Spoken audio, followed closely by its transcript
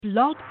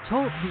Blog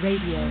Talk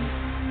Radio.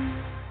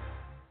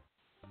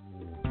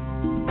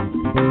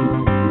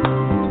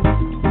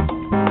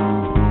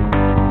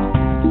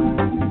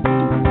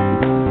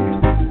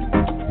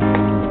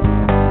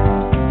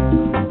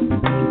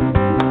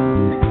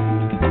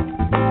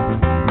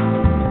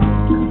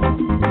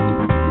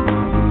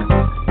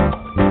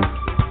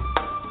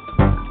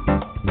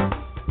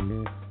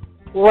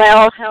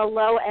 Well,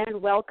 hello and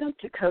welcome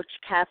to Coach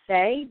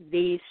Cafe,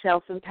 the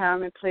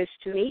self-empowerment place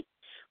to meet,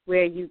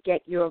 where you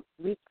get your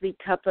weekly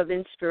cup of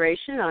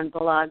inspiration on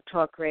Blog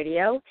Talk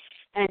Radio.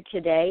 And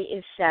today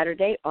is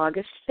Saturday,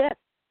 August 5th.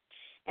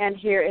 And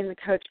here in the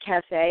Coach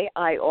Cafe,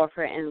 I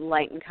offer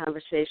enlightened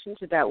conversations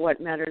about what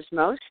matters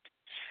most.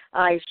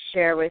 I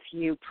share with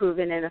you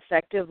proven and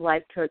effective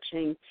life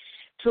coaching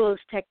tools,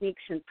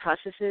 techniques, and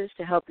processes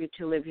to help you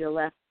to live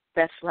your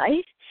best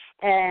life.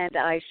 And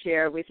I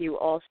share with you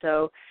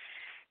also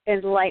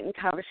enlightened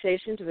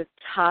conversations with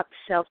top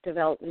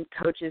self-development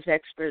coaches,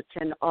 experts,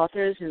 and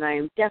authors, and I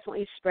am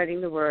definitely spreading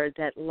the word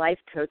that life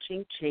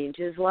coaching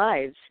changes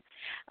lives.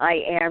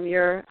 I am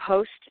your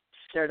host,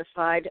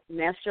 certified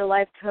master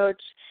life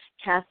coach,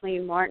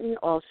 Kathleen Martin,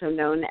 also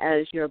known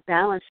as your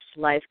balanced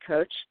life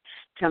coach,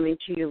 coming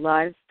to you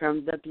live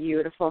from the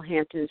beautiful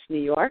Hamptons,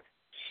 New York.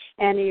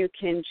 And you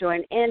can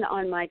join in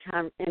on my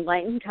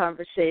enlightened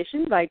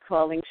conversation by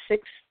calling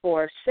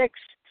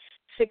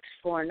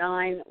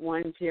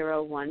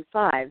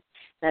 649-1015.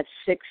 That's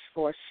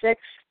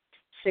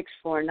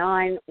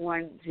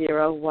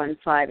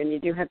 646-649-1015. And you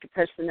do have to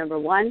press the number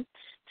 1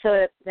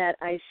 so that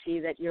I see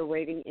that you're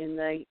waiting in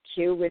the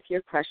queue with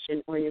your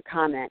question or your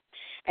comment.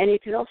 And you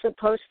can also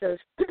post those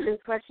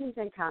questions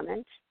and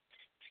comments,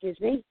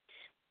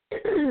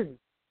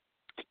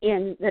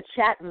 in the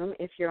chat room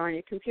if you're on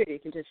your computer. You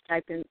can just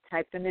type them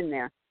in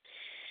there.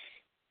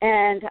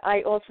 And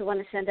I also want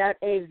to send out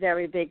a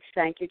very big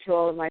thank you to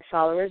all of my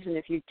followers. And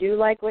if you do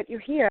like what you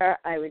hear,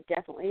 I would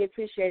definitely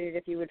appreciate it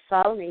if you would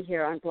follow me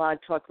here on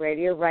Blog Talk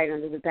Radio right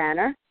under the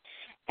banner.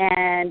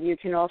 And you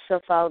can also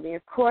follow me,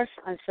 of course,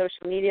 on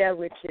social media,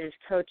 which is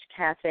Coach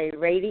Cafe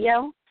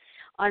Radio,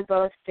 on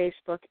both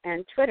Facebook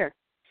and Twitter.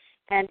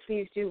 And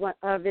please do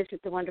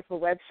visit the wonderful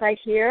website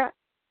here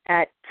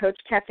at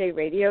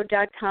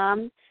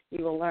CoachCafeRadio.com.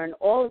 You will learn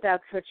all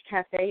about Coach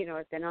Cafe. You know,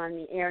 I've been on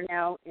the air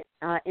now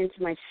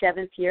into my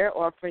 7th year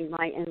offering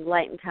my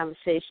enlightened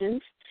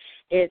conversations.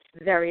 It's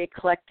very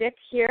eclectic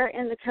here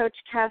in the Coach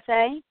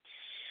Cafe.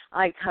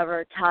 I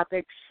cover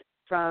topics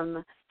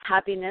from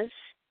happiness,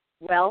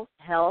 wealth,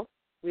 health,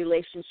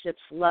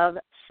 relationships, love,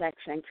 sex,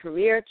 and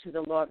career, to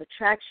the law of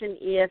attraction,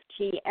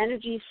 EFT,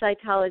 energy,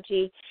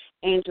 psychology,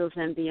 angels,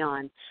 and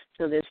beyond.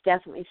 So there's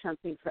definitely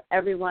something for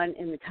everyone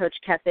in the Coach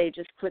Cafe.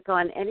 Just click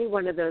on any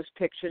one of those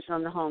pictures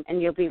on the home,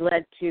 and you'll be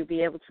led to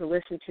be able to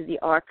listen to the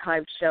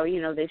archived show.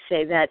 You know, they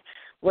say that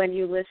when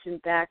you listen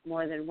back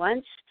more than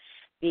once,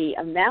 the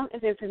amount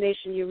of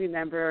information you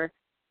remember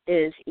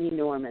is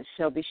enormous.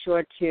 So be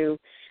sure to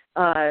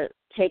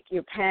take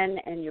your pen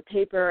and your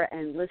paper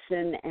and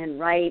listen and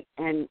write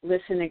and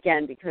listen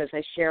again, because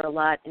I share a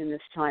lot in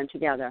this time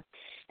together.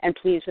 And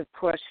please, of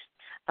course,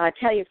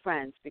 tell your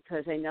friends,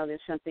 because I know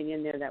there's something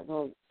in there that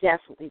will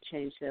definitely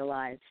change their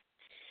lives.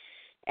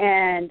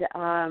 And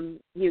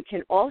you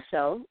can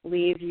also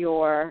leave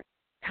your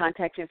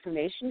contact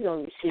information.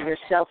 You'll receive your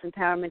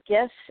self-empowerment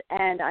gifts,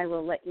 and I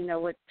will let you know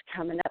what's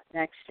coming up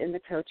next in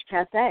the Coach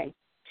Cafe.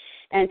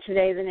 And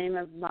today the name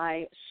of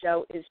my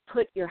show is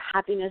Put Your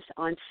Happiness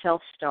on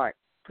Self-Start.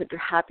 Put Your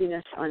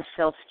Happiness on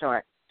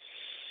Self-Start.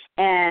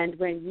 And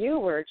when you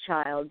were a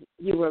child,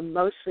 you were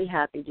mostly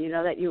happy. Do you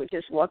know that you were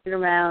just walking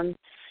around,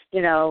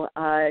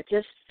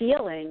 just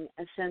feeling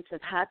a sense of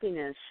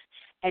happiness,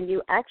 and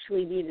you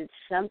actually needed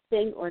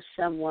something or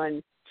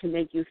someone to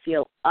make you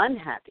feel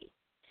unhappy?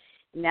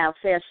 Now,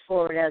 fast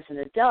forward as an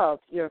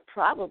adult, you're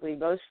probably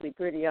mostly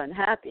pretty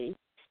unhappy,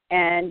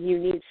 and you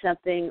need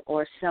something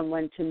or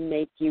someone to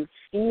make you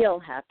feel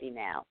happy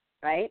now,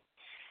 right?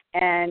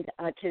 And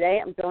today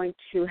I'm going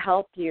to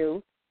help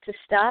you to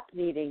stop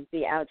needing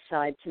the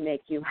outside to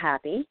make you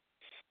happy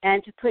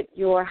and to put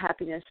your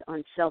happiness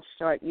on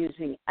self-start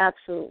using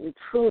absolutely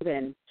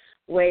proven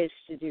ways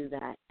to do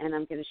that. And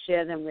I'm going to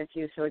share them with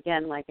you. So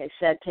again, like I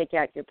said, take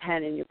out your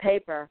pen and your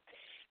paper.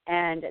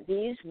 And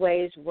these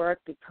ways work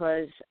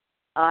because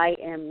I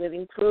am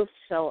living proof,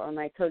 so are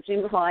my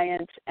coaching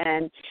clients,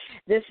 and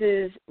this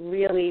is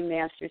really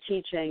master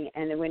teaching.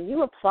 And when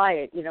you apply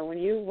it, when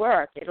you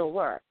work, it'll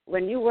work.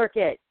 When you work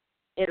it,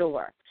 it'll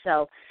work.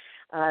 So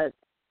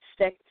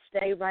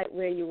stay right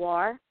where you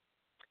are,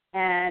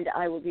 and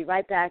I will be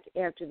right back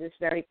after this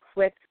very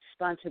quick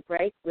sponsor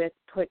break with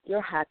Put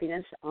Your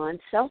Happiness on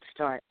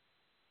Self-Start.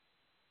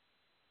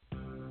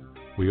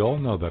 We all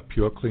know that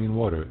pure, clean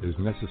water is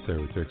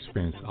necessary to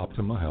experience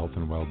optimal health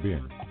and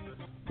well-being.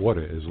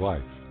 Water is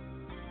life.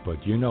 But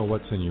do you know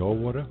what's in your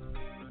water?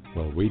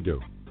 Well, we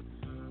do.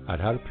 At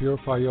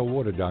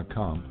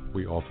HowToPurifyYourWater.com,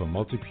 we offer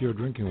multi-pure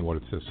drinking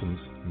water systems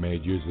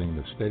made using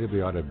the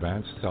state-of-the-art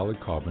advanced solid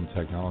carbon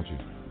technology,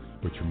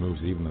 which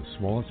removes even the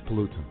smallest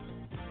pollutants.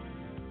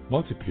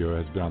 Multipure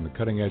has been on the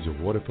cutting edge of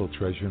water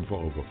filtration for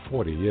over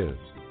 40 years.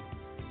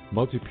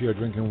 Multipure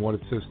drinking water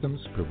systems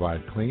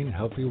provide clean,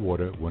 healthy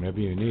water whenever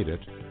you need it,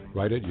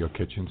 right at your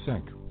kitchen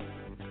sink.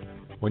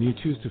 When you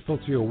choose to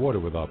filter your water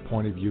with our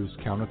point-of-use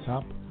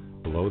countertop,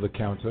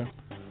 below-the-counter,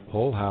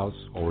 whole house,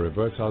 or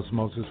reverse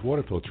osmosis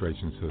water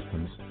filtration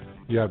systems,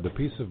 you have the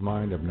peace of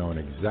mind of knowing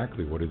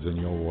exactly what is in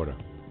your water.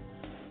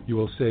 You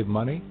will save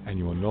money, and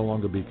you will no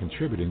longer be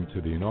contributing to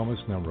the enormous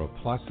number of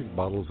plastic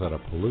bottles that are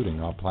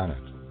polluting our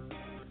planet.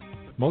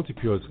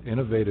 Multipure's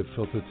innovative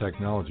filter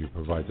technology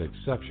provides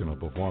exceptional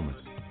performance.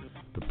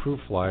 The proof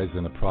lies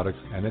in the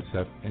product's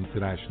NSF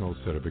International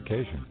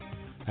certification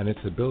and its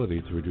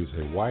ability to reduce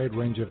a wide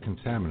range of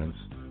contaminants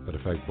that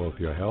affect both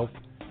your health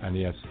and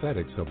the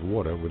aesthetics of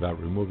water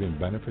without removing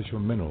beneficial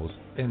minerals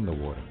in the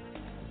water.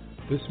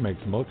 This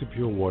makes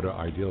Multipure water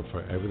ideal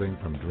for everything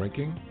from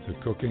drinking to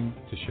cooking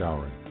to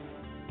showering.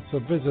 So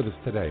visit us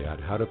today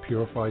at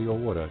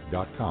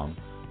howtopurifyyourwater.com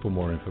for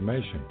more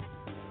information,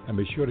 and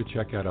be sure to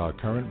check out our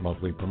current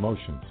monthly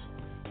promotions.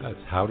 That's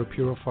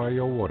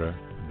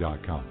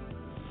howtopurifyyourwater.com.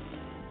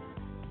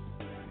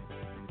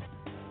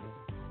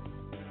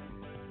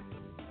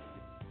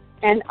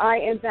 And I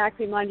am back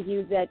reminding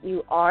you that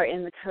you are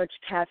in the Coach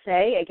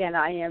Cafe. Again,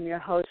 I am your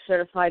host,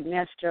 Certified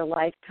Master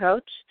Life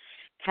Coach,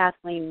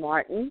 Kathleen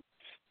Martin.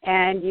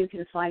 And you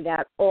can find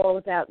out all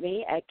about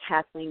me at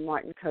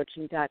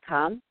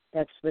KathleenMartinCoaching.com.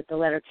 That's with the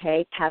letter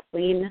K,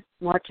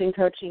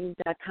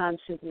 KathleenMartinCoaching.com,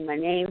 simply my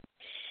name.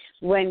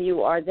 When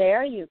you are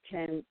there, you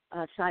can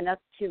sign up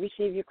to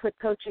receive your Quick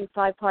Coaching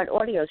 5-part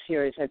audio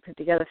series. I put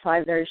together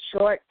 5 very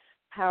short,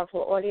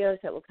 powerful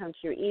audios that will come to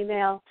your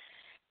email.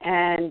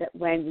 And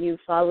when you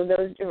follow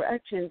those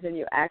directions and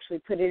you actually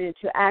put it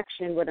into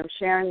action, what I'm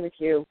sharing with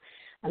you,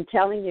 I'm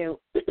telling you,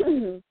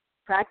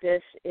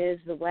 practice is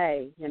the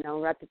way,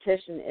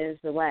 repetition is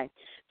the way.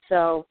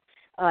 So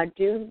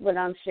do what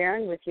I'm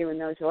sharing with you in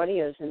those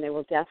audios, and they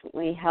will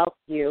definitely help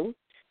you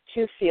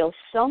to feel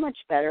so much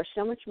better,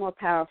 so much more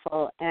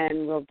powerful,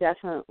 and will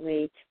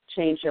definitely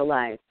change your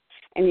life.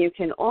 And you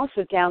can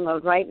also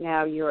download right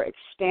now your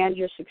Expand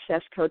Your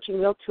Success Coaching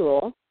Wheel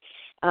tool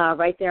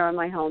right there on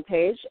my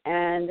homepage.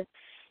 And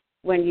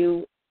when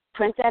you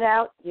print that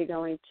out, you're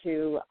going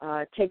to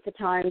take the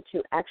time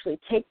to actually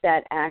take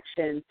that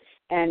action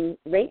and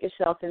rate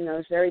yourself in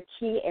those very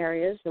key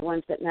areas, the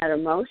ones that matter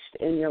most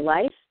in your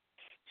life.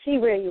 See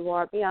where you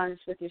are, be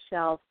honest with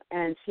yourself,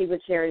 and see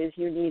which areas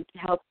you need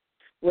help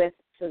with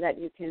so that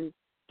you can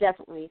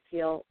definitely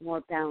feel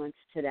more balanced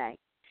today.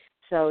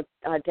 So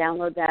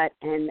download that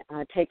and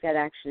take that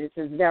action. It's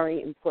a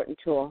very important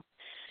tool.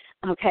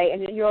 Okay,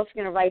 and you're also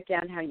going to write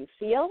down how you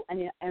feel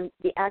and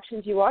the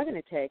actions you are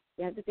going to take.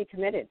 You have to be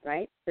committed,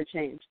 right, for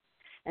change.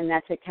 And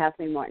that's at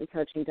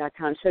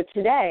KathleenMartinCoaching.com. So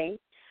today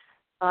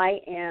I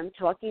am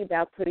talking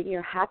about putting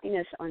your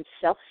happiness on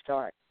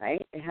self-start,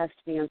 right? It has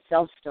to be on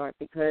self-start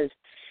because,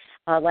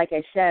 like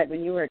I said,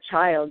 when you were a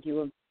child, you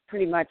were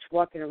pretty much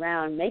walking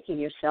around making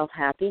yourself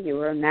happy. You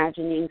were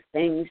imagining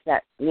things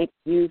that make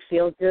you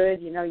feel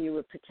good. You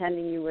were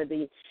pretending you were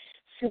the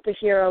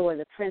superhero or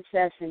the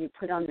princess, and you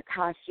put on the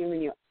costume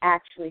and you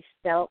actually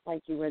felt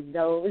like you were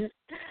those,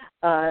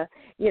 that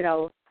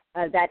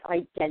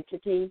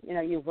identity.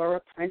 You were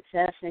a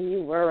princess and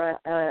you were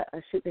a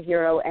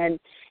superhero. And,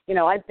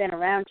 I've been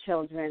around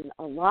children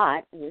a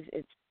lot.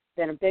 It's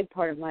been a big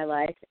part of my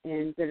life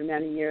in a good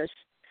amount of years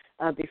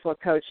before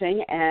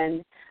coaching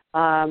and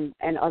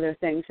other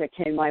things that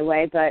came my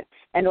way.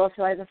 And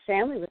also I have a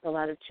family with a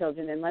lot of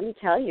children. And let me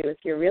tell you,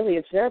 if you're really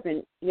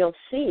observant, you'll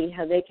see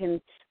how they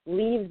can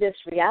leave this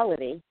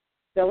reality,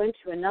 go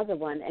into another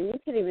one, and you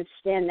can even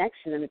stand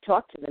next to them and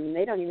talk to them, and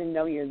they don't even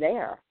know you're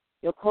there.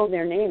 You'll call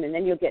their name, and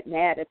then you'll get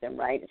mad at them,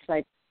 right? It's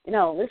like,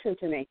 listen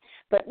to me.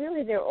 But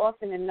really, they're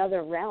off in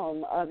another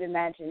realm of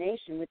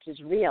imagination, which is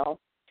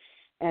real.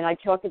 And I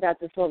talk about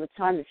this all the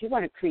time. If you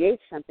want to create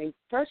something,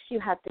 first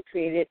you have to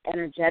create it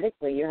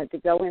energetically. You have to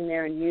go in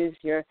there and use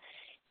your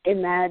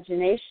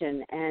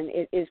imagination, and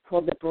it is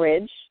called the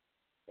bridge.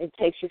 It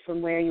takes you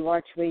from where you are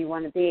to where you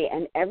want to be.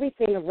 And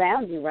everything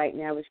around you right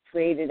now is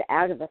created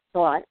out of a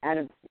thought, out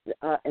of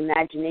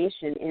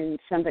imagination in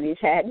somebody's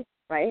head,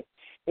 right?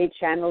 They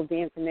channeled the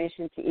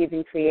information to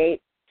even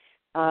create,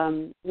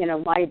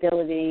 my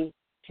ability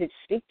to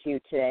speak to you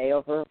today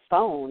over a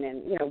phone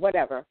and,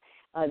 whatever.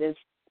 There's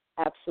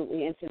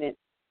absolutely infinite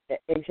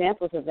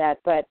examples of that.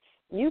 But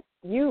you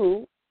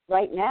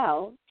right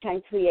now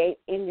can create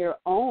in your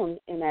own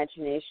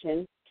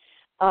imagination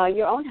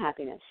your own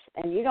happiness,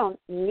 and you don't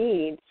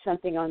need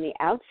something on the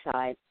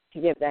outside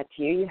to give that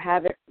to you. You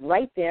have it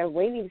right there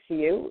waiting for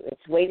you.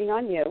 It's waiting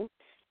on you.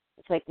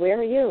 It's like, where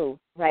are you,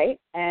 right?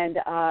 And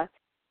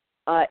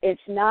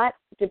it's not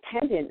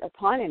dependent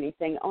upon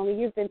anything, only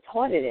you've been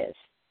taught it is,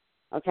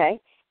 okay?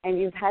 And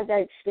you've had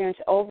that experience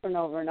over and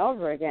over and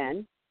over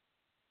again.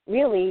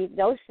 Really,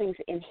 those things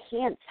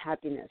enhance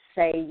happiness.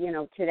 Say,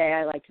 today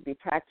I like to be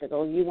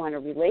practical. You want a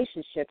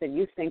relationship, and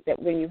you think that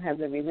when you have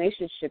the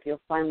relationship, you'll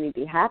finally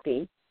be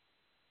happy,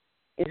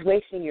 is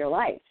wasting your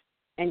life.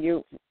 and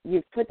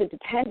you've put the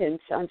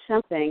dependence on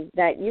something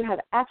that you have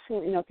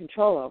absolutely no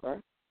control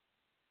over,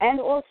 and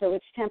also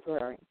it's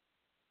temporary.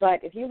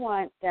 But if you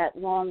want that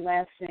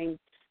long-lasting,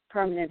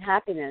 permanent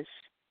happiness,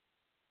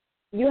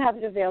 you have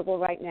it available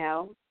right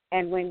now.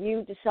 And when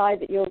you decide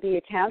that you'll be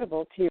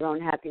accountable to your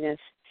own happiness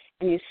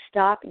and you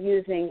stop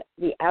using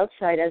the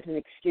outside as an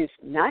excuse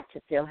not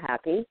to feel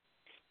happy,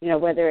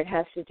 whether it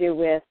has to do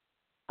with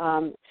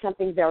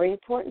something very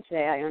important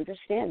today. I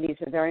understand these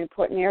are very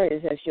important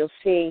areas, as you'll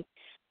see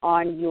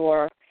on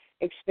your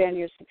Expand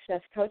Your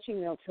Success Coaching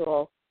Wheel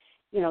tool.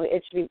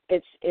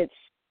 It's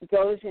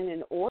goes in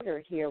an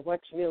order here,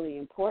 what's really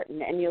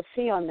important. And you'll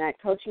see on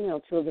that coaching wheel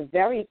tool, the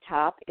very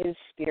top is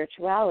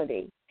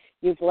spirituality.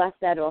 You've left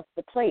that off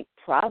the plate,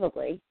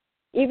 probably.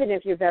 Even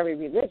if you're very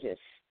religious,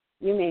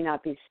 you may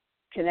not be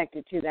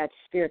connected to that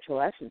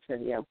spiritual essence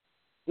of you.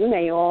 You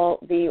may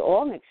be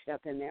all mixed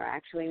up in there,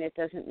 actually, and it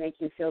doesn't make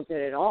you feel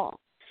good at all.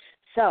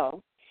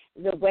 So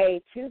the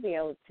way to be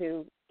able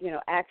to,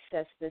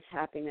 access this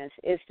happiness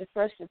is to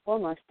first and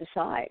foremost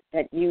decide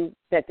that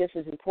this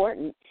is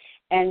important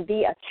and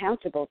be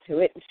accountable to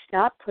it, and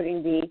stop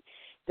putting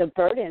the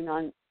burden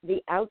on the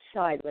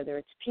outside, whether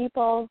it's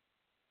people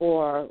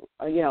or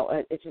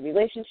it's a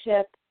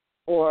relationship,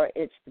 or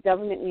it's the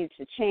government needs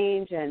to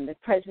change and the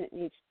president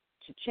needs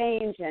to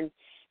change and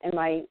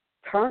my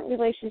current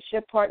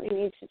relationship partner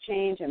needs to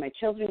change and my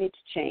children need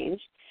to change.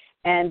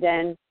 And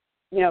then,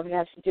 if it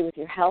has to do with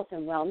your health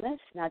and wellness,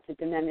 not to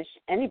diminish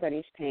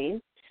anybody's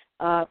pain,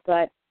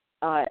 but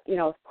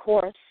of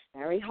course,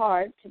 very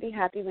hard to be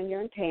happy when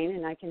you're in pain,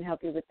 and I can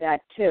help you with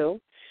that too,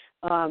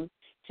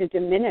 to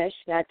diminish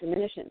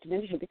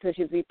it because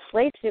you've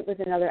replaced it with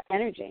another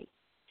energy.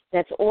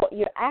 That's all.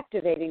 You're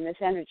activating this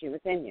energy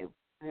within you.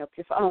 I hope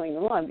you're following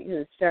along because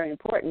it's very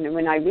important. And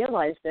when I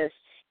realized this,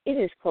 it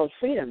is called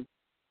freedom.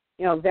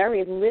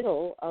 Very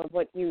little of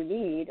what you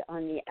need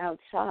on the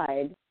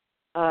outside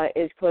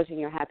is causing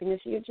your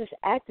happiness. You're just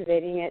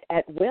activating it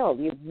at will.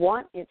 You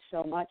want it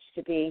so much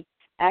to be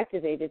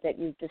activated that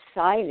you've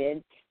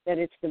decided that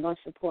it's the most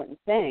important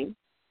thing,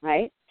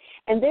 right?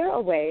 And there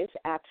are ways,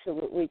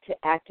 absolutely, to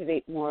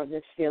activate more of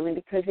this feeling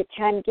because it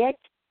can get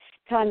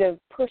kind of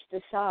pushed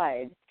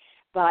aside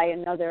by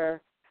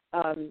another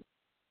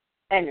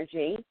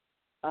energy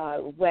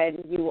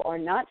when you are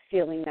not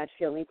feeling that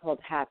feeling called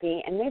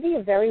happy, and maybe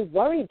you're very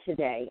worried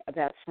today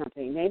about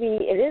something. Maybe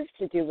it is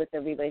to do with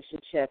the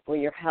relationship or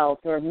your health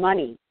or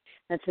money.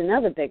 That's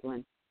another big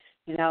one.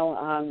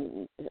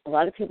 A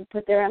lot of people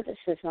put their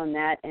emphasis on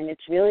that, and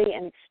it's really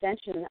an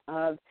extension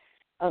of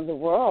the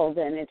world,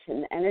 and it's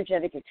an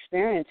energetic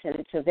experience, and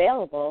it's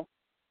available.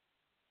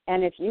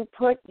 And if you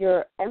put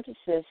your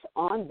emphasis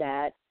on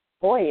that,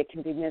 boy, it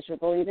can be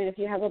miserable even if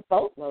you have a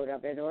boatload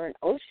of it or an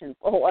ocean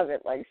full of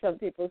it, like some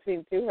people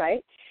seem to,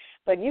 right?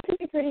 But you can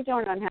be pretty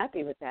darn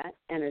unhappy with that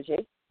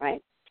energy, right?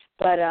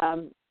 But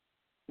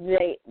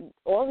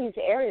all these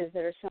areas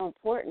that are so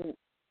important,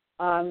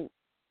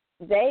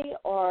 they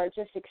are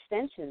just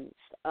extensions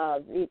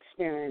of the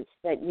experience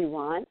that you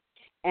want.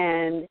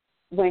 And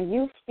when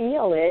you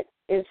feel it,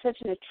 is such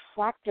an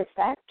attractive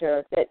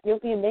factor that you'll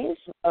be amazed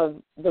of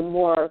the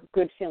more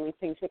good-feeling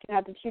things that can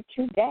happen to you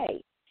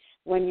today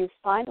when you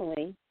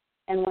finally,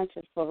 and once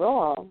and for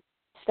all,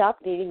 stop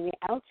needing the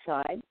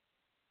outside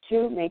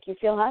to make you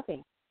feel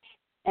happy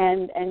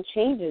and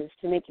changes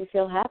to make you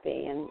feel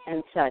happy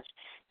and such.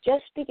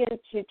 Just begin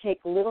to take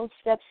little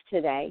steps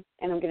today,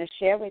 and I'm going to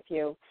share with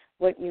you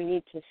what you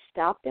need to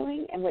stop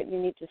doing and what you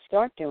need to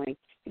start doing,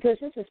 because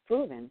this is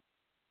proven.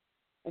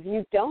 If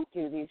you don't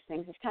do these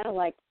things, it's kind of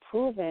like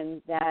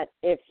proven that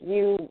if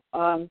you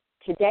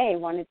today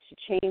wanted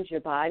to change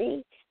your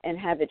body and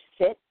have it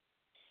fit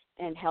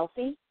and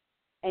healthy,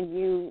 and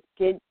you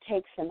did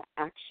take some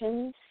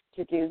actions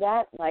to do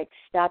that, like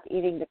stop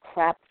eating the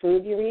crap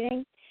food you're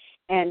eating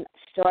and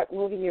start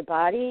moving your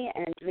body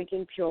and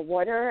drinking pure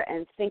water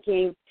and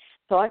thinking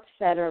thoughts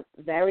that are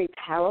very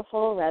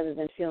powerful rather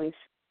than feeling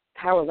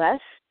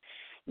powerless,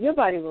 your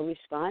body will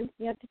respond.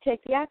 You have to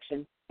take the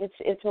action.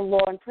 It's a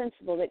law and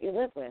principle that you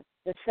live with.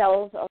 The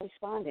cells are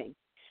responding.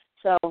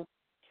 So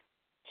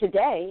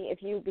today,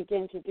 if you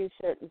begin to do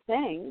certain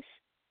things,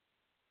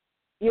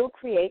 you'll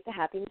create the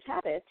happiness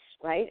habits,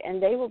 right?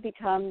 And they will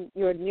become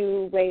your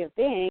new way of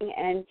being,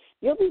 and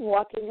you'll be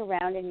walking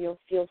around and you'll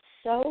feel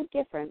so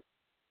different.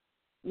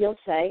 You'll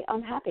say,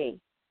 I'm happy,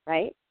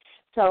 right?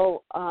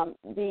 So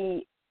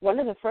one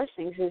of the first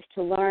things is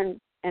to learn,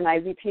 and I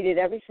repeat it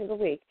every single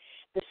week,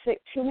 the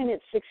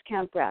 2-minute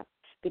 6-count breath.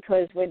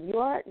 Because when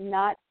you're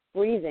not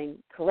breathing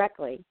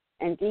correctly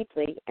and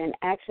deeply and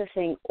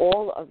accessing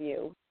all of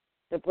you,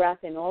 the breath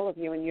in all of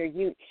you, and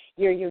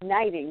you're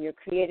uniting, you're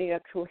creating a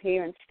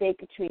coherent state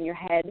between your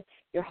head,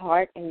 your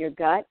heart, and your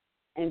gut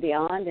and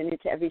beyond and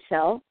into every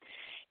cell,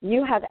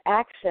 you have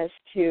access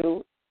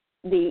to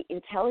the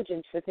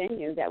intelligence within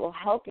you that will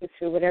help you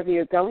through whatever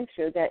you're going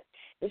through that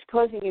is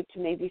causing you to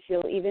maybe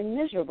feel even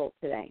miserable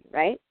today,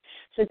 right?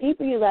 So deep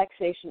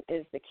relaxation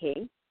is the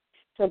key.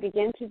 So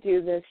begin to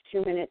do this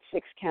 2-minute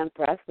 6-count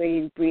breath where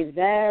you breathe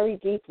very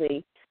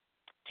deeply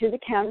to the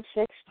count of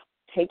 6.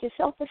 Take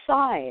yourself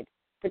aside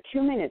for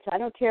 2 minutes. I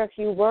don't care if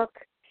you work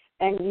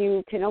and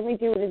you can only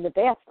do it in the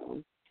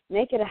bathroom.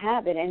 Make it a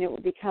habit, and it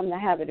will become the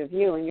habit of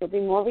you, and you'll be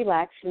more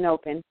relaxed and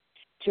open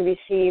to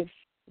receive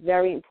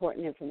very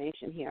important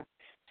information here.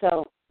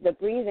 So the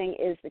breathing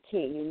is the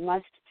key. You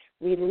must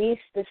release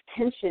this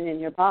tension in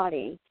your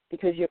body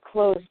because you're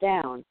closed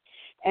down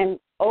and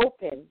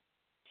open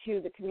to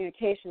the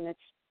communication that's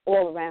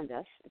all around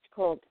us. It's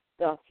called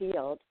the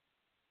field,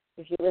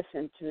 if you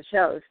listen to the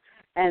shows.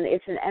 And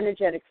it's an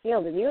energetic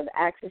field, and you have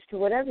access to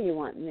whatever you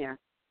want in there.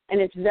 And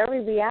it's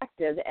very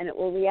reactive, and it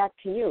will react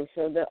to you.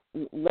 So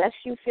the less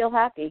you feel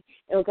happy,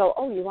 it'll go,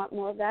 oh, you want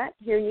more of that?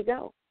 Here you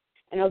go.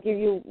 And it'll give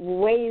you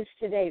ways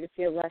today to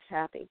feel less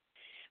happy.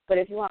 But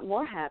if you want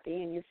more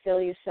happy and you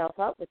fill yourself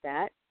up with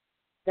that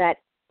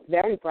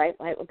very bright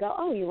light will go,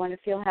 oh, you want to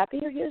feel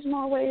happier? Here's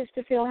more ways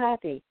to feel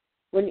happy.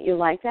 Wouldn't you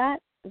like that?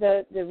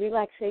 The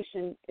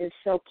relaxation is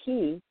so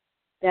key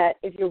that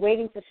if you're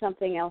waiting for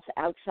something else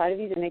outside of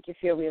you to make you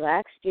feel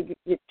relaxed,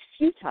 it's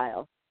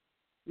futile.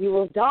 You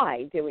will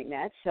die doing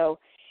that. So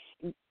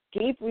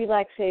deep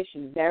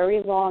relaxation,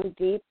 very long,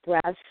 deep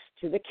breaths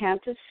to the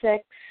count of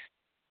 6.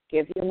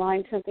 Give your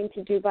mind something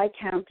to do by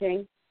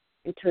counting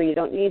until you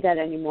don't need that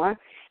anymore.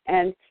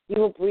 And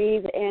you will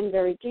breathe in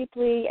very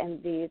deeply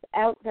and breathe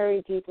out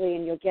very deeply,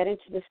 and you'll get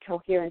into this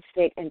coherent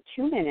state. And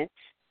 2 minutes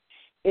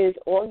is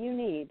all you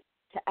need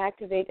to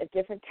activate a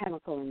different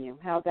chemical in you.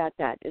 How about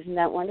that? Isn't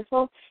that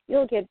wonderful?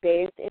 You'll get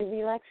bathed in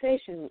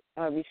relaxation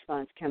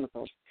response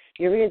chemicals.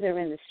 You're either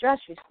in the stress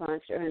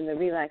response or in the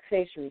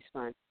relaxation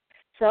response.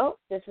 So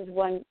this is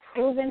one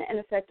proven and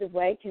effective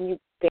way. Can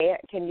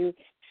you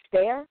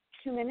spare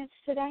 2 minutes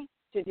today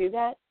to do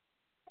that?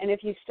 And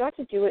if you start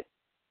to do it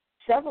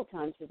several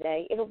times a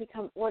day, it'll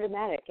become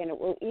automatic, and it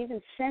will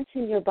even sense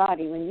in your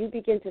body when you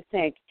begin to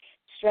think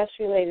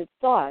stress-related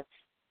thoughts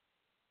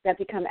that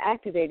become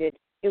activated.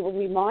 It will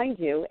remind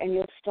you, and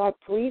you'll start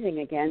breathing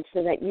again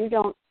so that you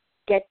don't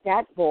get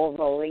that ball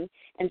rolling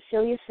and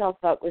fill yourself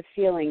up with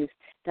feelings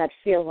that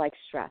feel like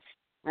stress,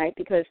 right?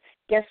 Because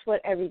guess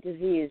what every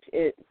disease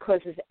it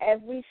causes?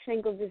 Every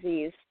single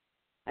disease,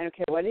 I don't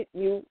care what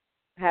you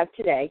have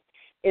today,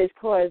 is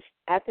caused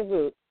at the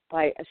root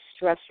by a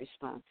stress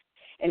response.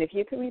 And if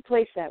you can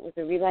replace that with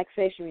a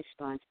relaxation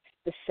response,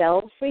 the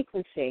cell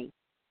frequency,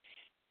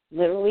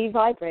 literally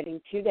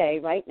vibrating today,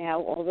 right now,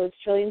 all those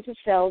trillions of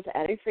cells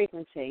at a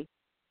frequency,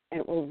 and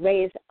it will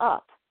raise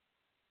up,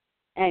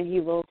 and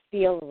you will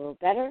feel a little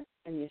better,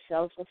 and your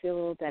cells will feel a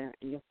little better,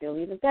 and you'll feel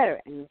even better,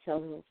 and your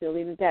cells will feel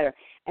even better.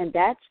 And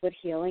that's what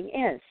healing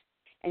is.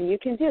 And you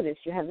can do this.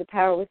 You have the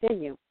power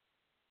within you.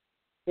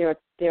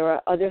 There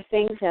are other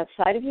things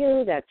outside of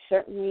you that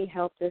certainly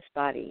help this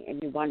body,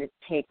 and you want to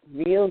take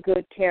real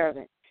good care of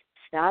it.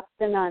 Stop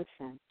the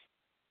nonsense,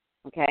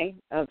 okay,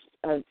 of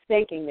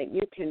thinking that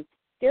you can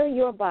fill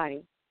your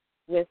body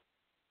with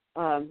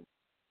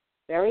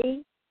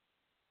very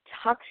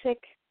toxic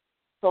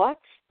thoughts,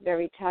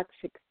 very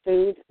toxic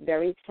food,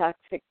 very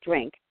toxic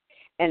drink,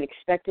 and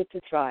expect it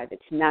to thrive.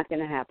 It's not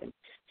going to happen.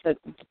 So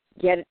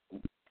get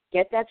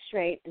that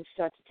straight and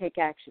start to take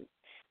action.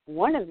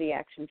 One of the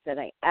actions that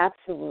I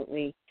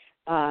absolutely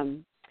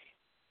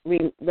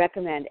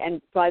recommend,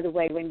 and by the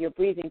way, when you're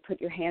breathing,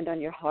 put your hand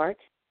on your heart,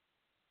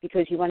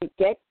 because you want to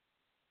get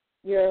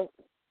your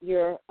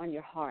on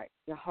your heart.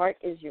 Your heart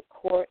is your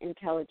core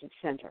intelligence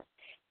center.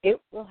 It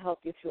will help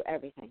you through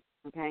everything,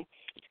 okay?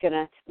 It's going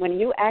to, when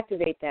you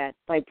activate that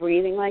by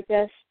breathing like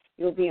this,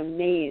 you'll be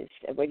amazed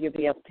at what you'll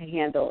be able to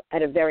handle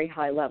at a very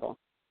high level.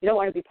 You don't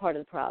want to be part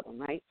of the problem,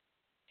 right?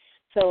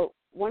 So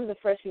one of the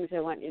first things I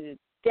want you to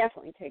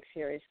definitely take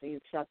seriously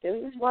and stop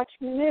doing is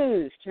watching the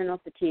news. Turn off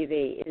the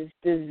TV. It is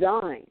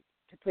designed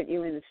to put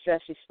you in the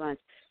stress response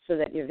so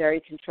that you're very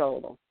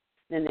controllable.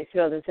 Then they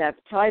throw those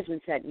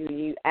advertisements at you, and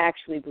you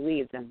actually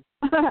believe them.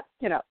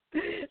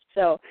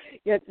 So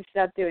you have to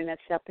stop doing that.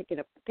 Stop picking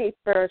up the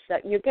paper.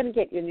 You're going to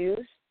get your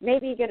news.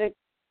 Maybe you get to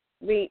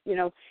read,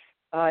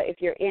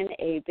 if you're in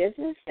a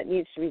business that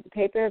needs to read the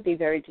paper, be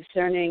very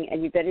discerning,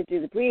 and you better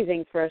do the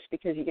breathing first,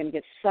 because you're going to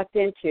get sucked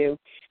into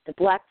the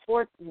black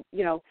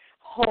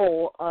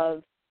hole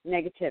of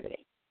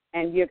negativity.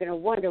 And you're going to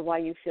wonder why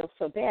you feel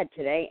so bad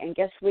today. And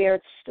guess where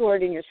it's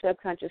stored? In your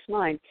subconscious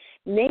mind,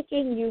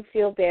 making you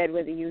feel bad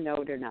whether you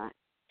know it or not.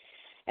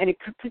 And it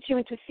could put you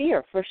into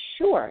fear, for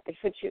sure. It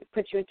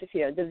puts you into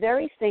fear. The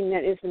very thing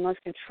that is the most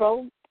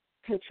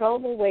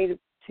controllable way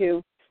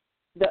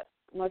the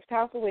most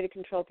powerful way to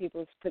control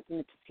people is to put them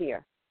into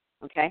fear,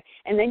 okay?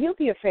 And then you'll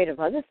be afraid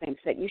of other things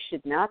that you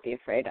should not be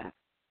afraid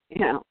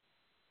of,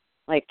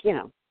 like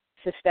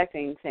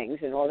suspecting things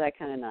and all that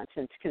kind of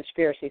nonsense,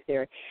 conspiracy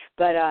theory.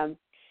 But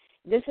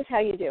this is how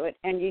you do it.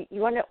 And you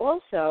want to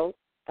also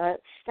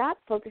stop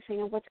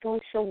focusing on what's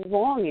going so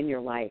wrong in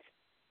your life.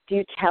 Do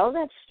you tell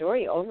that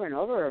story over and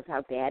over of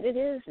how bad it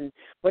is and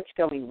what's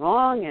going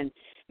wrong, and,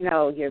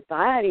 your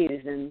body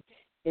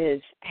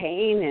is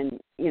pain, and,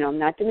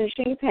 not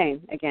diminishing your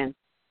pain again,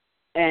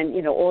 and,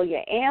 all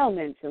your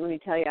ailments, and let me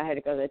tell you, I had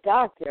to go to the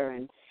doctor,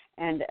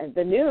 and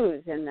the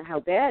news and how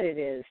bad it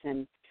is,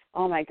 and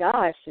oh my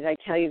gosh, did I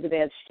tell you the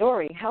bad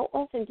story? How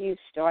often do you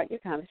start your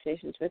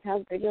conversations with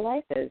how good your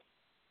life is?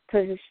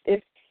 Because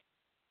if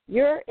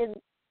you're in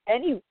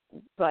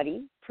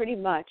anybody, pretty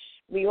much,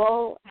 we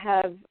all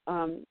have,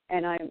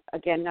 and I'm,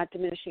 again, not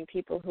diminishing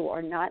people who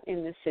are not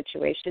in this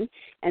situation,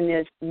 and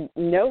there's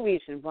no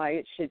reason why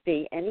it should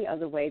be any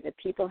other way, that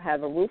people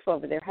have a roof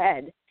over their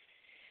head,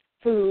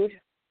 food,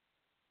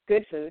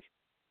 good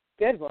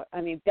water,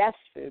 best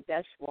food,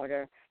 best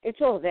water.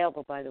 It's all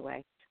available, by the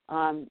way.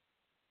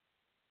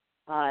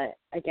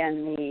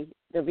 Again,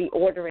 the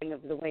reordering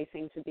of the way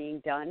things are being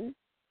done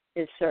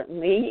is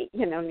certainly,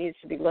 needs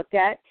to be looked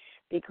at,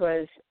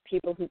 because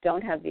people who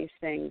don't have these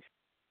things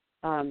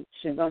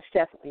should most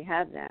definitely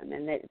have them,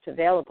 and that it's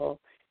available.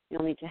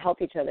 You'll need to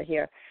help each other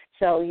here.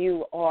 So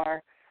you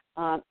are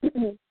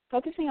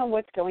focusing on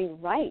what's going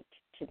right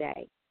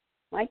today.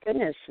 My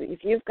goodness,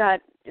 if you've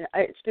got,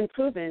 it's been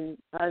proven,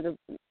 the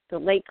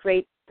late,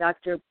 great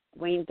Dr.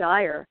 Wayne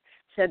Dyer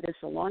said this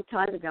a long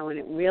time ago, and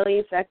it really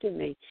affected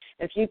me.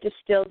 If you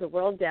distilled the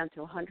world down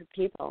to 100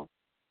 people,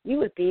 you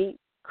would be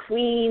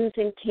queens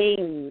and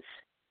kings.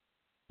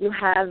 You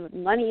have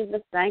money in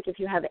the bank if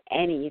you have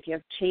any. If you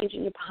have change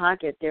in your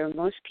pocket, there are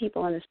most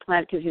people on this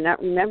planet, because you're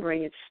not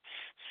remembering it's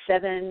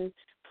 7+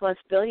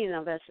 billion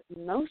of us.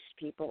 Most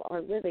people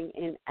are living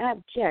in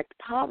abject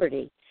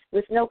poverty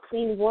with no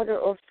clean water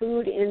or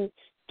food, in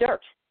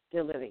dirt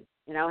they're living.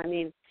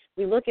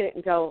 We look at it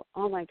and go,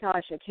 oh my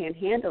gosh, I can't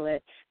handle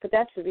it. But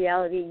that's the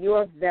reality.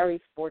 You're very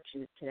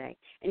fortunate today.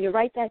 And you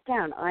write that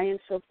down. I am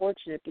so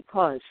fortunate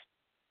because.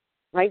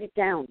 Write it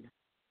down.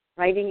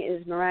 Writing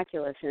is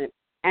miraculous, and it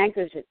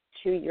anchors it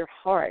to your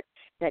heart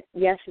that,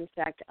 yes, in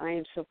fact, I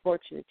am so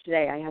fortunate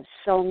today. I have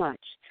so much.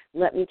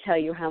 Let me tell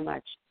you how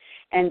much.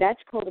 And that's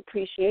called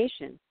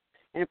appreciation.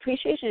 And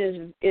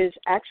appreciation is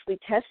actually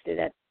tested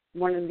at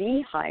one of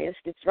the highest.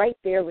 It's right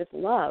there with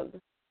love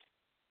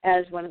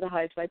as one of the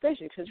highest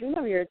vibrations. Because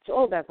remember, it's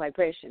all about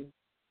vibration.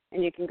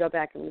 And you can go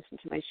back and listen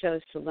to my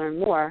shows to learn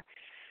more.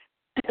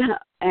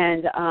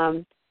 And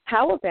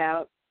how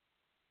about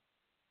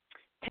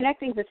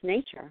connecting with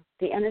nature,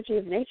 the energy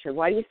of nature?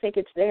 Why do you think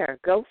it's there?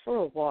 Go for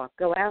a walk.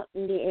 Go out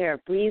in the air.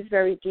 Breathe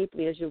very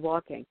deeply as you're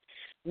walking.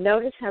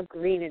 Notice how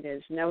green it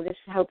is. Notice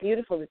how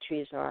beautiful the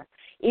trees are.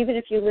 Even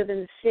if you live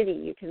in the city,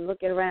 you can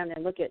look around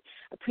and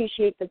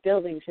appreciate the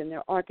buildings and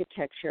their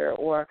architecture,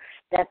 or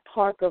that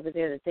park over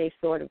there that they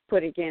thought of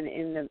putting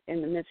in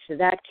the midst of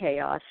that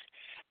chaos,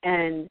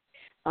 and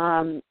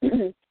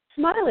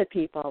smile at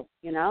people,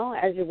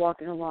 as you're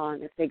walking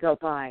along if they go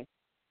by.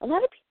 A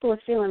lot of people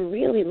are feeling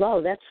really low.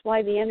 That's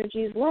why the energy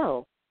is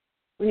low.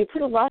 When you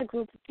put a lot of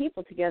group of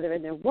people together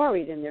and they're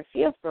worried and they're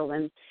fearful,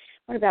 and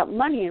what about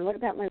money, and what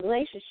about my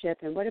relationship,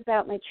 and what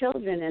about my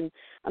children, and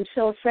I'm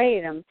so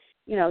afraid,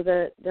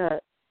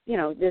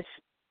 this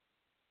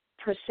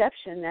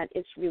perception that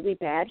it's really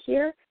bad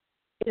here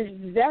is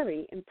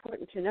very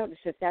important to notice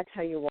if that's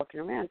how you're walking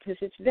around, because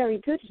it's very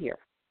good here.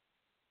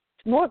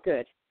 It's more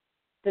good.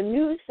 The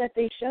news that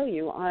they show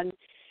you on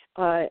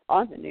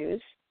the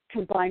news,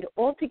 combined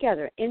all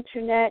together,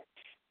 internet,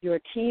 your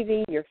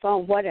TV, your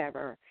phone,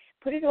 whatever,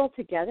 put it all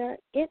together,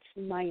 it's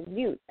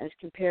minute as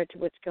compared to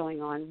what's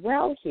going on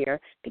well here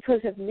because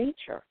of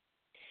nature.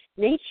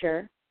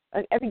 Nature,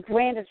 every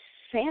grain of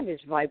sand is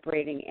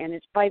vibrating, and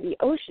it's by the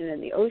ocean,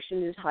 and the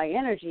ocean is high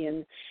energy,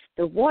 and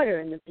the water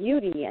and the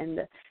beauty and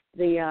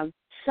the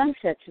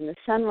sunsets and the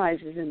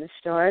sunrises and the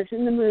stars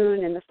and the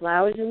moon and the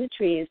flowers and the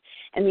trees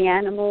and the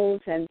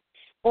animals and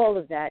all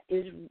of that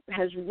is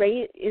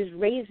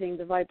raising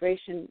the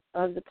vibration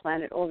of the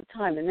planet all the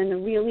time. And then the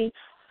really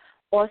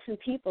awesome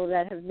people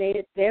that have made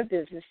it their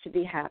business to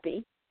be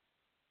happy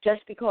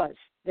just because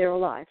they're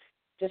alive,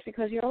 just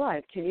because you're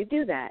alive. Can you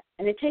do that?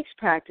 And it takes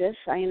practice.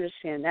 I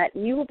understand that.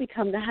 And you will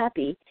become the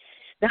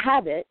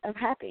habit of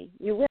happy.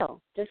 You will.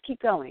 Just keep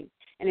going.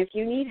 And if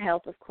you need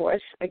help, of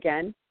course,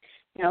 again,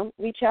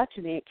 reach out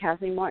to me at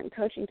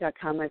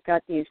KathleenMartinCoaching.com. I've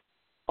got these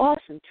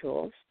awesome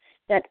tools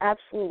that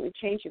absolutely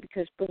change you,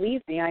 because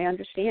believe me, I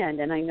understand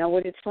and I know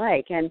what it's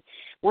like. And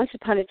once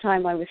upon a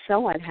time I was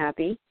so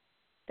unhappy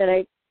that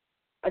I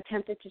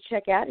attempted to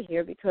check out of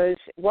here, because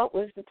what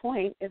was the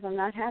point if I'm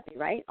not happy,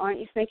 right? Aren't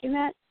you thinking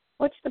that?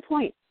 What's the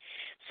point?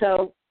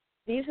 So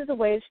these are the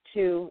ways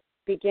to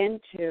begin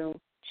to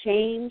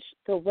change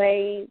the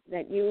way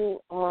that you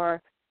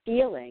are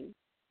feeling,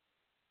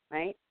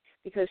 right?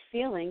 Because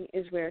feeling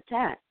is where it's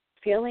at.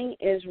 Feeling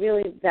is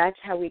really, that's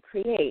how we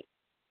create.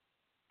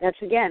 That's,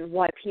 again,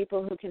 why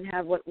people who can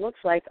have what looks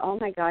like, oh,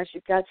 my gosh,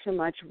 you've got so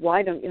much,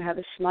 why don't you have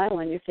a smile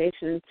on your face,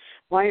 and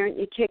why aren't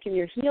you kicking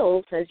your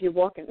heels as you're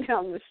walking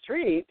down the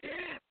street?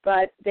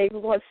 But they've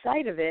lost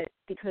sight of it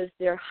because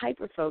they're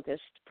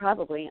hyper-focused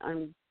probably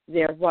on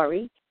their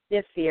worry,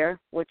 their fear,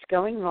 what's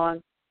going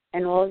wrong,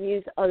 and all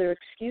these other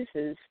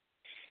excuses.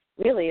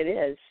 Really, it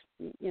is.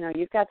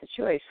 You've got the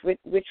choice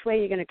which way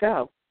you're going to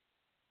go.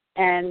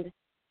 And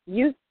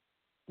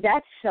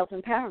that's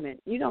self-empowerment.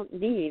 You don't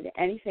need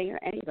anything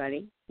or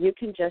anybody. You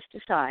can just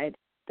decide,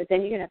 but then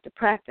you're going to have to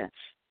practice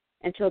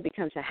until it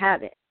becomes a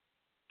habit.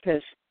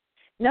 Because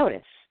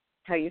notice,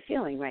 how you're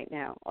feeling right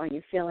now. Are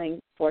you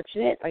feeling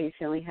fortunate? Are you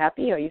feeling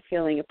happy? Are you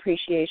feeling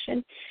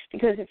appreciation?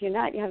 Because if you're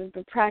not, you haven't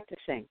been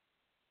practicing.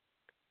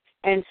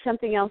 And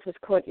something else has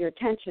caught your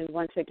attention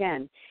once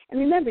again. And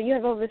remember, you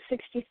have over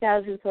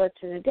 60,000 thoughts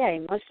in a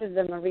day. Most of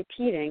them are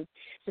repeating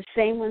the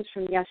same ones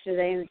from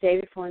yesterday and the day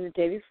before and the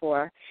day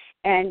before.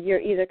 And you're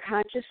either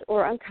conscious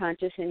or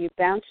unconscious, and you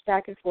bounce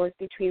back and forth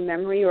between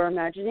memory or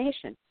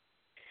imagination.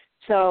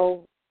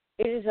 So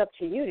it is up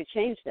to you to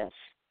change this.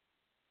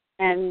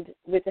 And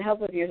with the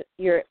help of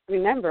your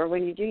remember,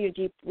 when you do your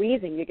deep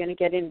breathing, you're going to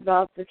get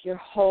involved with your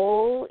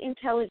whole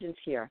intelligence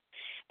here.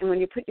 And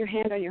when you put your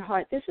hand on your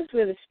heart, this is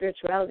where the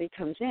spirituality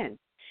comes in.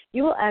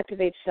 You will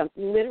activate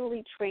something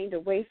literally trained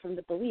away from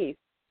the belief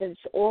that it's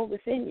all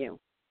within you.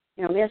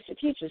 You know, master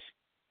teachers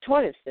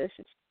taught us this.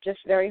 It's just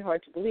very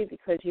hard to believe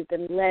because you've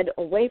been led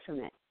away from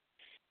it,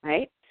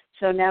 right?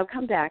 So now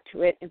come back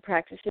to it and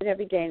practice it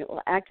every day, and it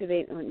will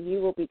activate and you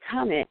will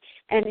become it.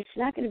 And it's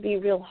not going to be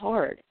real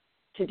hard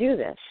to do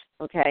this,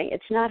 okay?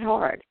 It's not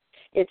hard.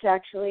 It's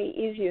actually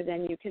easier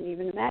than you can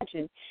even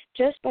imagine,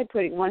 just by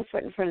putting one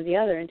foot in front of the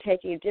other and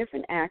taking a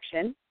different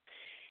action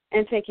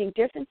and thinking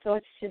different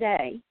thoughts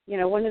today. You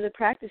know, one of the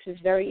practices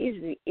very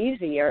easily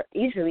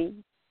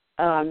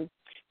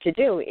to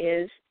do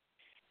is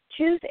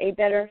choose a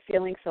better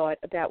feeling thought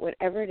about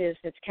whatever it is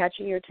that's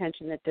catching your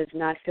attention that does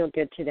not feel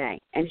good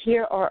today. And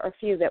here are a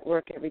few that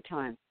work every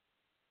time.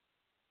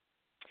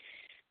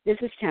 This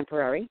is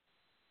temporary.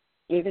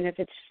 Even if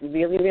it's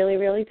really, really,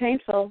 really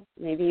painful,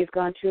 maybe you've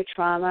gone through a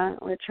trauma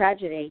or a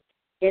tragedy,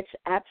 it's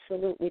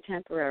absolutely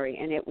temporary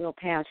and it will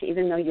pass,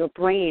 even though your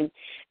brain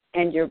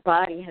and your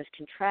body has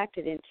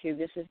contracted into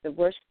this is the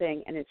worst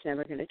thing and it's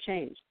never going to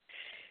change.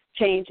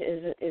 Change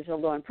is a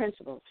law and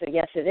principle, so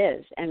yes, it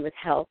is. And with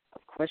help,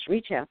 of course,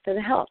 reach out for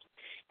the help,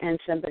 and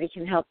somebody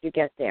can help you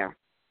get there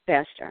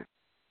faster,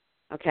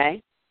 okay?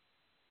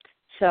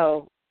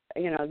 So,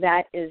 you know,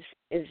 that is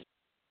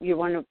you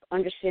want to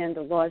understand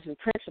the laws and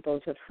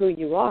principles of who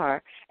you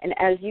are, and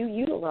as you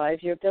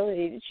utilize your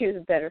ability to choose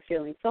a better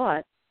feeling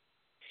thought,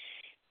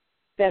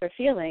 better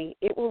feeling,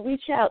 it will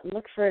reach out and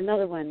look for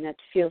another one that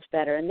feels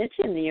better, and it's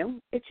in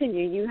you. It's in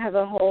you. You have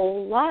a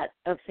whole lot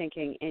of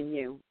thinking in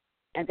you,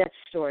 and that's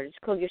stored. It's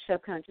called your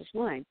subconscious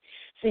mind.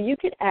 So you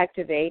could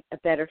activate a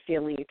better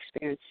feeling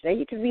experience today.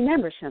 You could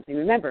remember something.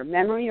 Remember,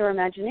 memory or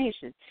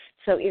imagination.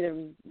 So either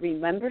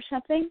remember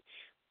something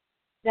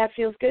that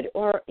feels good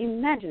or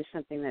imagine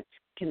something that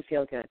can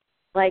feel good.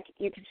 Like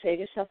you can say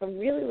to yourself, I'm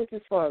really looking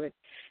forward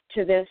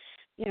to this,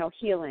 you know,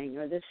 healing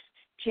or this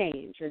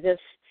change or this,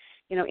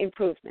 you know,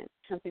 improvement,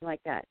 something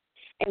like that.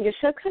 And your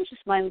subconscious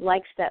mind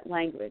likes that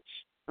language,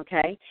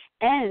 okay?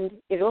 And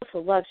it also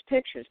loves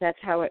pictures. That's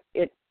how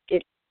it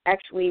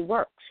actually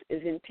works,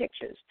 is in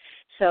pictures.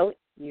 So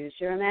use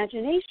your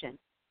imagination,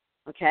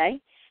 okay?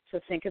 So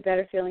think a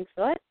better feeling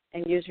thought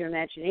and use your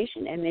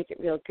imagination and make it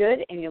real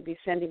good, and you'll be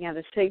sending out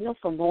a signal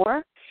for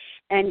more,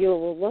 and you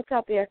will look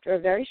up after a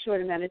very short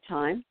amount of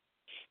time,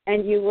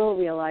 and you will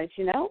realize,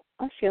 you know,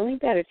 I'm feeling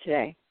better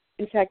today.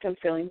 In fact, I'm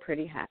feeling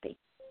pretty happy.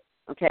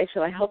 Okay,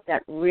 so I hope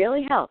that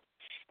really helped.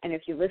 And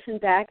if you listen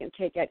back and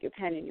take out your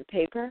pen and your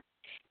paper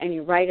and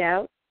you write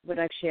out what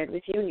I've shared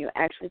with you and you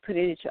actually put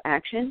it into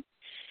action,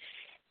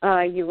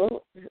 you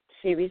will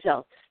see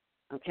results,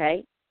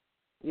 okay?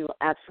 You will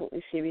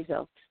absolutely see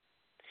results.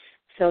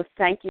 So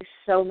thank you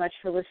so much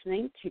for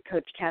listening to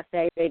Coach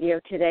Cafe Radio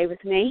today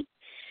with me.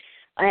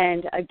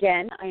 And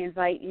again, I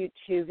invite you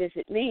to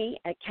visit me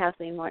at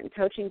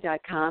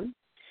KathleenMartinCoaching.com.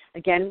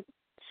 Again,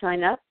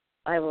 sign up.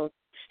 I will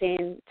stay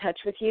in touch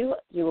with you.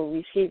 You will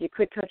receive your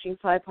Quit Coaching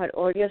 5-part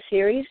audio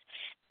series.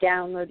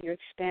 Download your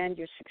Expand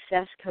Your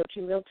Success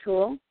Coaching Wheel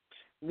tool.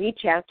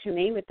 Reach out to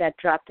me with that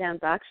drop-down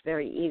box,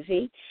 very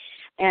easy.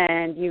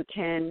 And you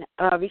can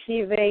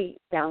receive a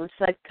Balanced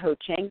Life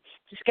Coaching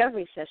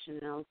discovery session.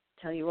 And I'll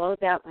tell you all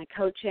about my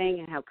coaching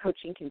and how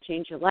coaching can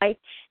change your life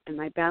and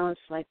my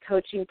Balanced Life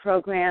Coaching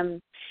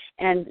program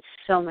and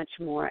so much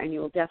more. And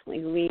you will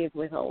definitely leave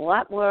with a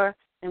lot more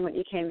than what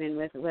you came in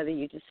with, whether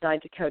you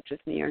decide to coach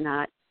with me or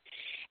not.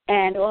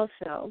 And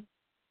also,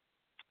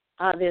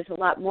 there's a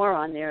lot more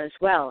on there as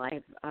well.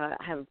 I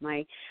have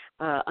my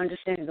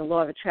Understanding the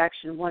Law of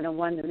Attraction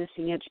 101, the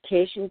Missing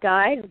Education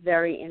Guide,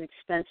 very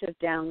inexpensive,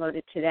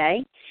 downloaded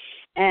today.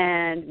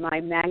 And my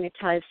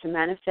Magnetize to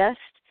Manifest,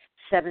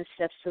 7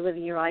 Steps to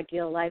Living Your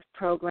Ideal Life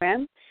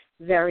program,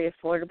 very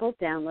affordable,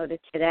 download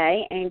it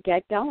today and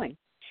get going.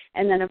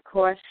 And then, of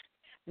course,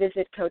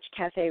 visit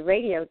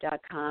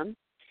CoachCafeRadio.com.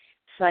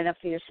 Sign up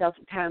for your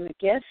self-empowerment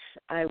gifts.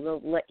 I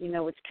will let you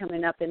know what's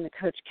coming up in the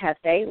Coach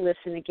Cafe.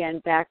 Listen again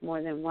back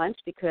more than once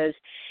because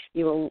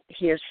you will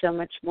hear so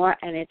much more,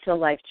 and it's a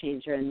life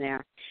changer in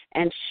there.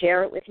 And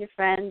share it with your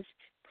friends.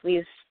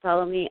 Please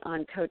follow me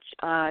on Coach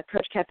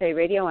Cafe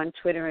Radio on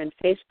Twitter and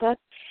Facebook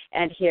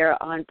and here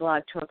on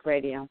Blog Talk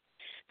Radio.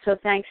 So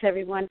thanks,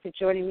 everyone, for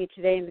joining me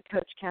today in the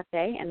Coach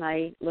Cafe, and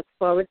I look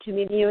forward to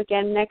meeting you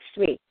again next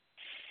week.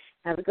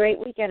 Have a great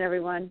weekend,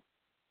 everyone.